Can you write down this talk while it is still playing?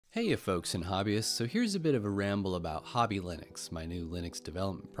Hey you folks and hobbyists, so here's a bit of a ramble about Hobby Linux, my new Linux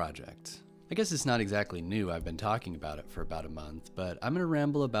development project. I guess it's not exactly new, I've been talking about it for about a month, but I'm going to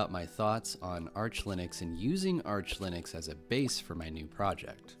ramble about my thoughts on Arch Linux and using Arch Linux as a base for my new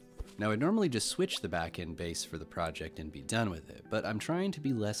project. Now I'd normally just switch the backend base for the project and be done with it, but I'm trying to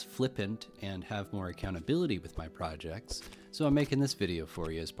be less flippant and have more accountability with my projects, so I'm making this video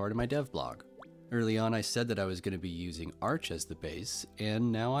for you as part of my dev blog. Early on I said that I was going to be using Arch as the base, and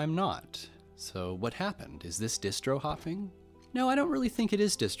now I'm not. So what happened? Is this distro hopping? No, I don't really think it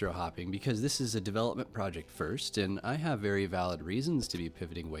is distro hopping because this is a development project first, and I have very valid reasons to be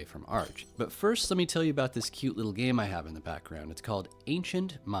pivoting away from Arch. But first, let me tell you about this cute little game I have in the background. It's called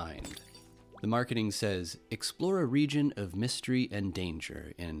Ancient Mind. The marketing says, explore a region of mystery and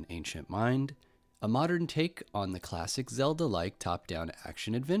danger in Ancient Mind, a modern take on the classic Zelda-like top-down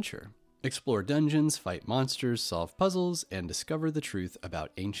action adventure. Explore dungeons, fight monsters, solve puzzles, and discover the truth about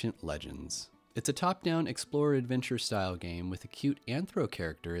ancient legends. It's a top-down explore-adventure style game with a cute anthro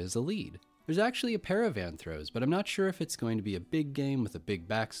character as a lead. There's actually a pair of anthros, but I'm not sure if it's going to be a big game with a big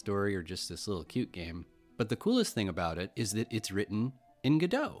backstory or just this little cute game. But the coolest thing about it is that it's written in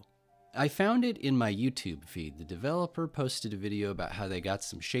Godot. I found it in my YouTube feed. The developer posted a video about how they got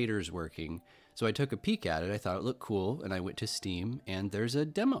some shaders working, so I took a peek at it. I thought it looked cool, and I went to Steam, and there's a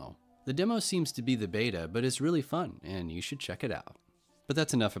demo. The demo seems to be the beta, but it's really fun, and you should check it out. But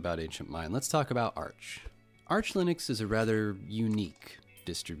that's enough about Ancient Mind. Let's talk about Arch. Arch Linux is a rather unique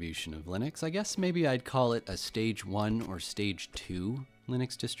distribution of Linux. I guess maybe I'd call it a stage 1 or stage 2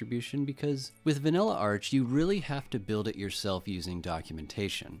 Linux distribution, because with vanilla Arch, you really have to build it yourself using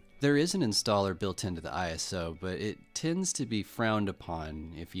documentation. There is an installer built into the ISO, but it tends to be frowned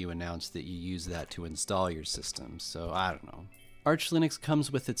upon if you announce that you use that to install your system, so I don't know. Arch Linux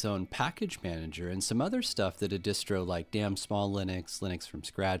comes with its own package manager and some other stuff that a distro like Damn Small Linux, Linux from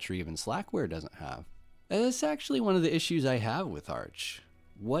Scratch, or even Slackware doesn't have. That's actually one of the issues I have with Arch.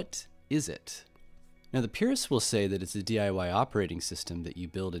 What is it? Now the purists will say that it's a DIY operating system that you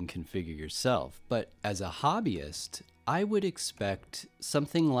build and configure yourself, but as a hobbyist, I would expect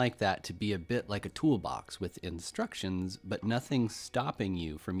something like that to be a bit like a toolbox with instructions, but nothing stopping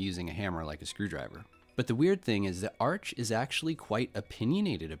you from using a hammer like a screwdriver. But the weird thing is that Arch is actually quite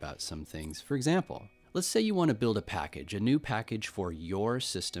opinionated about some things. For example, let's say you want to build a package, a new package for your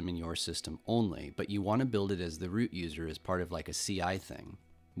system and your system only, but you want to build it as the root user as part of like a CI thing.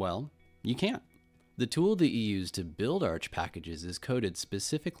 Well, you can't. The tool that you use to build Arch packages is coded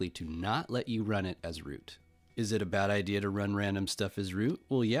specifically to not let you run it as root. Is it a bad idea to run random stuff as root?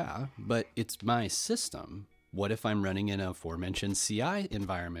 Well, yeah, but it's my system. What if I'm running in a aforementioned CI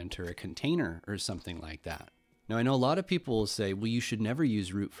environment or a container or something like that? Now I know a lot of people will say, well, you should never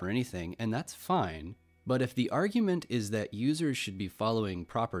use root for anything, and that's fine. But if the argument is that users should be following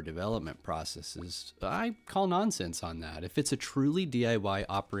proper development processes, I call nonsense on that. If it's a truly DIY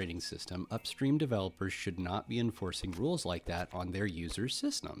operating system, upstream developers should not be enforcing rules like that on their users'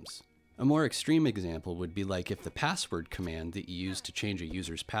 systems. A more extreme example would be like if the password command that you use to change a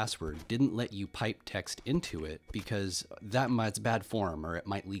user's password didn't let you pipe text into it because it's bad form or it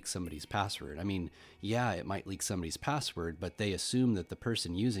might leak somebody's password. I mean, yeah, it might leak somebody's password, but they assume that the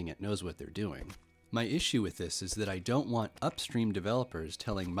person using it knows what they're doing. My issue with this is that I don't want upstream developers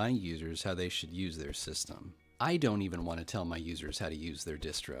telling my users how they should use their system. I don't even want to tell my users how to use their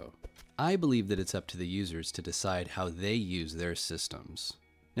distro. I believe that it's up to the users to decide how they use their systems.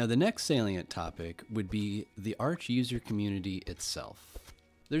 Now the next salient topic would be the Arch user community itself.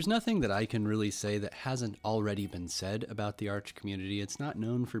 There's nothing that I can really say that hasn't already been said about the Arch community. It's not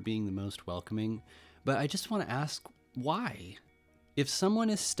known for being the most welcoming, but I just want to ask, why? If someone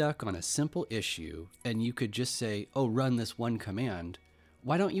is stuck on a simple issue and you could just say, oh, run this one command,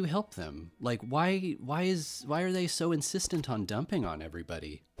 why don't you help them? Like, why are they so insistent on dumping on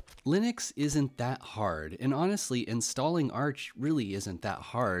everybody? Linux isn't that hard, and honestly, installing Arch really isn't that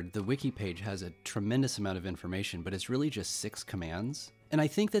hard. The wiki page has a tremendous amount of information, but it's really just 6 commands. And I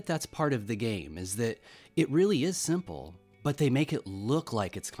think that that's part of the game, is that it really is simple, but they make it look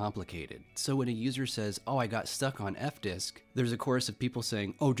like it's complicated. So when a user says, oh, I got stuck on fdisk, there's a chorus of people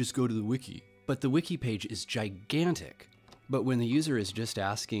saying, oh, just go to the wiki. But the wiki page is gigantic. But when the user is just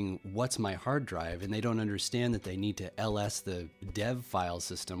asking, what's my hard drive, and they don't understand that they need to ls the dev file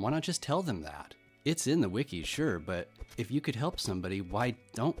system, why not just tell them that? It's in the wiki, sure, but if you could help somebody, why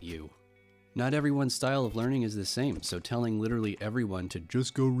don't you? Not everyone's style of learning is the same, so telling literally everyone to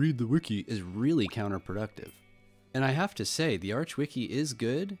just go read the wiki is really counterproductive. And I have to say, the Arch wiki is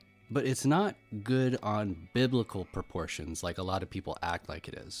good, but it's not good on biblical proportions like a lot of people act like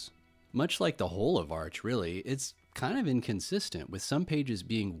it is. Much like the whole of Arch, really, it's kind of inconsistent, with some pages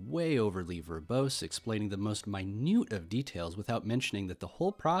being way overly verbose, explaining the most minute of details without mentioning that the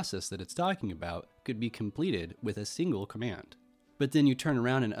whole process that it's talking about could be completed with a single command. But then you turn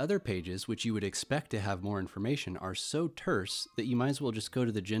around and other pages, which you would expect to have more information, are so terse that you might as well just go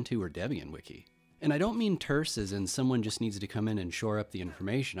to the Gentoo or Debian wiki. And I don't mean terse as in someone just needs to come in and shore up the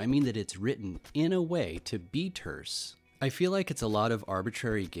information. I mean that it's written in a way to be terse. I feel like it's a lot of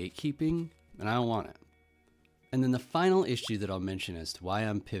arbitrary gatekeeping, and I don't want it. And then the final issue that I'll mention as to why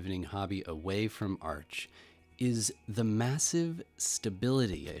I'm pivoting Hobby away from Arch is the massive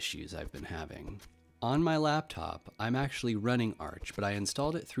stability issues I've been having. On my laptop, I'm actually running Arch, but I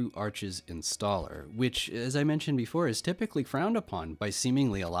installed it through Arch's installer, which, as I mentioned before, is typically frowned upon by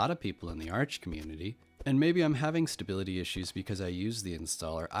seemingly a lot of people in the Arch community. And maybe I'm having stability issues because I use the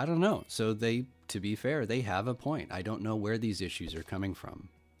installer. I don't know. So to be fair, they have a point. I don't know where these issues are coming from.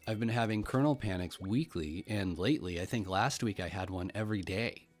 I've been having kernel panics weekly, and lately, I think last week I had one every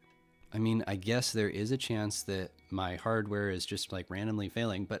day. I mean, I guess there is a chance that my hardware is just like randomly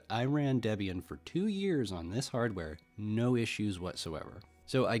failing, but I ran Debian for 2 years on this hardware, no issues whatsoever.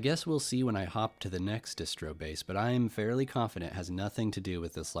 So I guess we'll see when I hop to the next distro base, but I am fairly confident it has nothing to do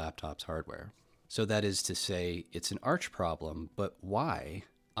with this laptop's hardware. So that is to say, it's an Arch problem, but why?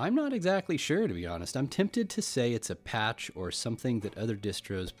 I'm not exactly sure, to be honest. I'm tempted to say it's a patch or something that other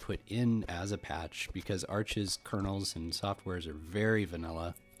distros put in as a patch, because Arch's kernels and softwares are very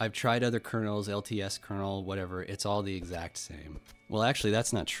vanilla. I've tried other kernels, LTS kernel, whatever, it's all the exact same. Well, actually,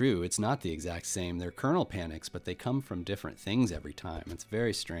 that's not true. It's not the exact same. They're kernel panics, but they come from different things every time. It's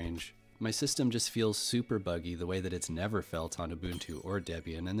very strange. My system just feels super buggy the way that it's never felt on Ubuntu or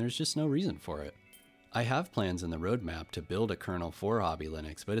Debian, and there's just no reason for it. I have plans in the roadmap to build a kernel for Hobby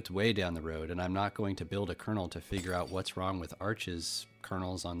Linux, but it's way down the road, and I'm not going to build a kernel to figure out what's wrong with Arch's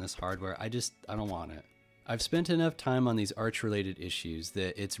kernels on this hardware. I don't want it. I've spent enough time on these Arch-related issues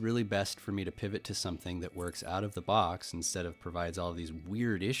that it's really best for me to pivot to something that works out of the box instead of provides all of these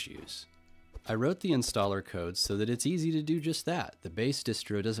weird issues. I wrote the installer code so that it's easy to do just that. The base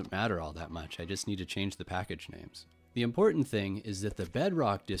distro doesn't matter all that much, I just need to change the package names. The important thing is that the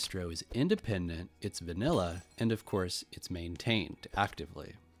Bedrock distro is independent, it's vanilla, and of course, it's maintained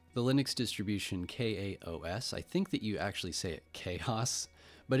actively. The Linux distribution KAOS, I think that you actually say it chaos,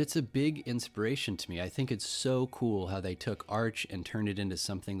 but it's a big inspiration to me. I think it's so cool how they took Arch and turned it into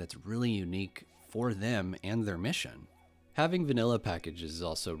something that's really unique for them and their mission. Having vanilla packages is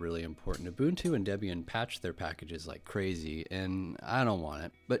also really important. Ubuntu and Debian patch their packages like crazy, and I don't want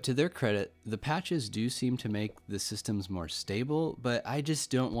it. But to their credit, the patches do seem to make the systems more stable, but I just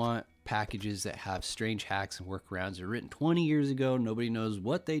don't want packages that have strange hacks and workarounds that were written 20 years ago. Nobody knows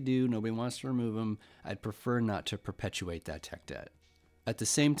what they do. Nobody wants to remove them. I'd prefer not to perpetuate that tech debt. At the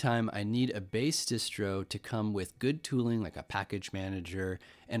same time, I need a base distro to come with good tooling like a package manager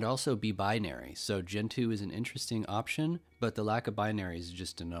and also be binary. So Gentoo is an interesting option, but the lack of binary is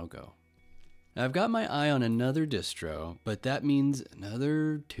just a no-go. Now, I've got my eye on another distro, but that means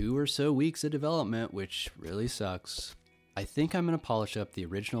another 2 or so weeks of development, which really sucks. I think I'm going to polish up the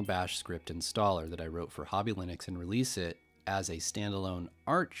original bash script installer that I wrote for Hobby Linux and release it as a standalone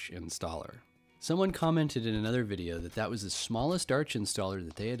Arch installer. Someone commented in another video that that was the smallest Arch installer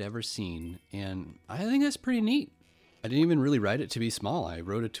that they had ever seen, and I think that's pretty neat. I didn't even really write it to be small. I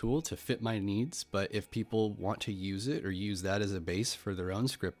wrote a tool to fit my needs, but if people want to use it or use that as a base for their own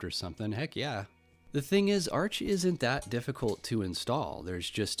script or something, heck yeah. The thing is, Arch isn't that difficult to install. There's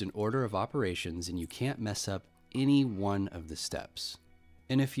just an order of operations and you can't mess up any one of the steps.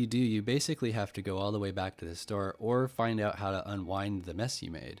 And if you do, you basically have to go all the way back to the start or find out how to unwind the mess you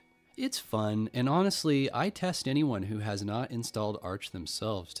made. It's fun, and honestly, I test anyone who has not installed Arch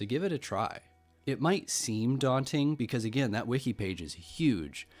themselves to give it a try. It might seem daunting because, again, that wiki page is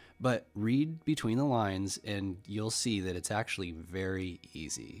huge, but read between the lines and you'll see that it's actually very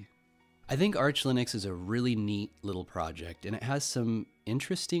easy. I think Arch Linux is a really neat little project, and it has some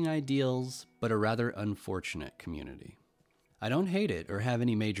interesting ideals, but a rather unfortunate community. I don't hate it or have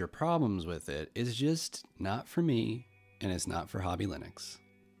any major problems with it, it's just not for me, and it's not for Hobby Linux.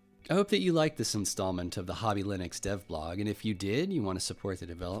 I hope that you liked this installment of the Hobby Linux dev blog, and if you did, you want to support the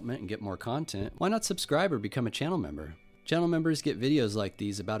development and get more content, why not subscribe or become a channel member? Channel members get videos like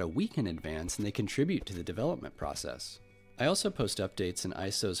these about a week in advance, and they contribute to the development process. I also post updates and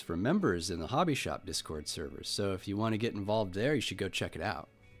ISOs for members in the Hobby Shop Discord servers, so if you want to get involved there, you should go check it out.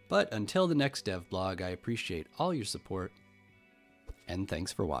 But until the next dev blog, I appreciate all your support, and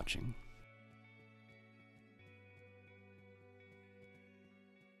thanks for watching.